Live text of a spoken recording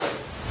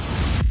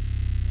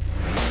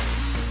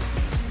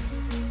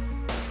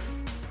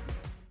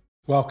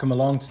Welcome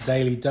along to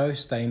Daily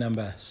Dose, day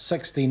number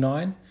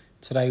 69.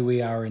 Today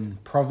we are in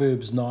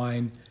Proverbs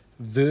 9,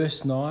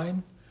 verse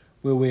 9,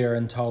 where we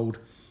are told,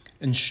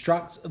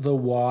 "Instruct the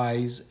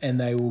wise, and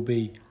they will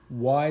be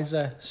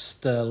wiser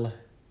still.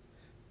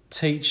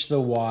 Teach the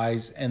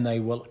wise, and they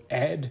will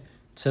add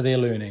to their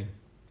learning."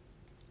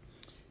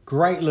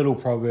 Great little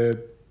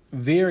proverb,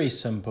 very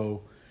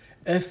simple.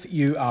 If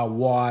you are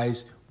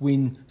wise,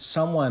 when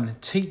someone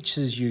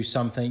teaches you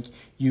something,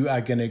 you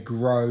are going to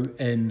grow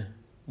in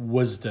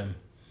wisdom.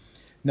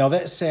 Now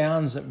that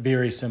sounds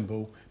very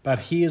simple, but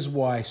here's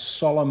why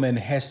Solomon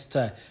has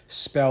to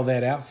spell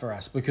that out for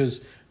us,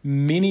 because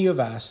many of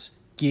us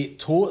get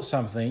taught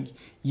something,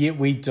 yet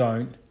we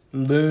don't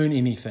learn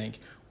anything.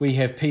 We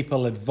have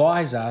people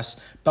advise us,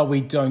 but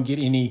we don't get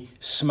any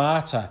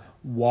smarter.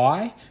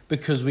 Why?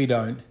 Because we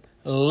don't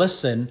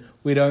listen,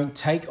 we don't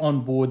take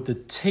on board the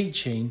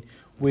teaching,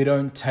 we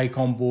don't take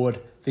on board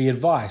the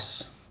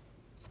advice.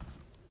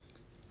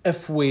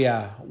 If we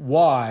are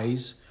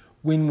wise,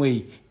 when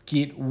we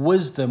get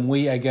wisdom,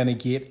 we are going to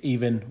get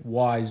even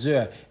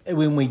wiser.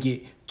 When we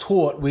get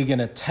taught, we're going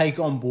to take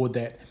on board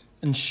that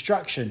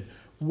instruction.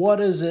 What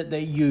is it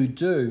that you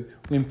do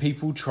when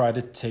people try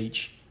to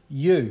teach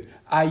you?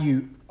 Are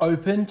you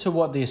open to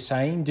what they're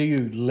saying? Do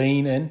you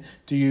lean in?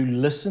 Do you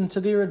listen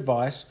to their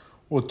advice?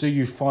 Or do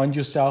you find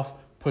yourself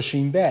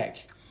pushing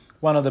back?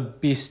 One of the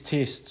best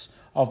tests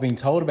I've been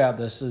told about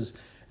this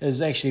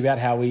is actually about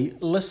how we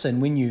listen.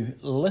 When you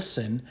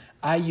listen,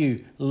 are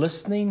you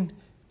listening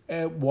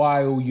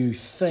while you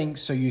think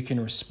so you can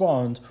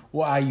respond,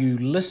 or are you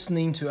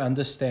listening to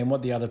understand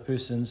what the other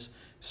person's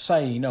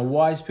saying? A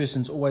wise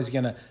person's always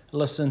going to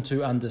listen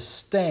to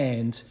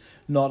understand,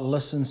 not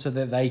listen so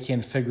that they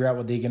can figure out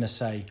what they're going to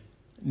say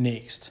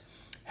next.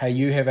 Hey,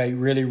 you have a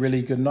really,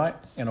 really good night,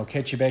 and I'll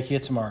catch you back here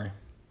tomorrow.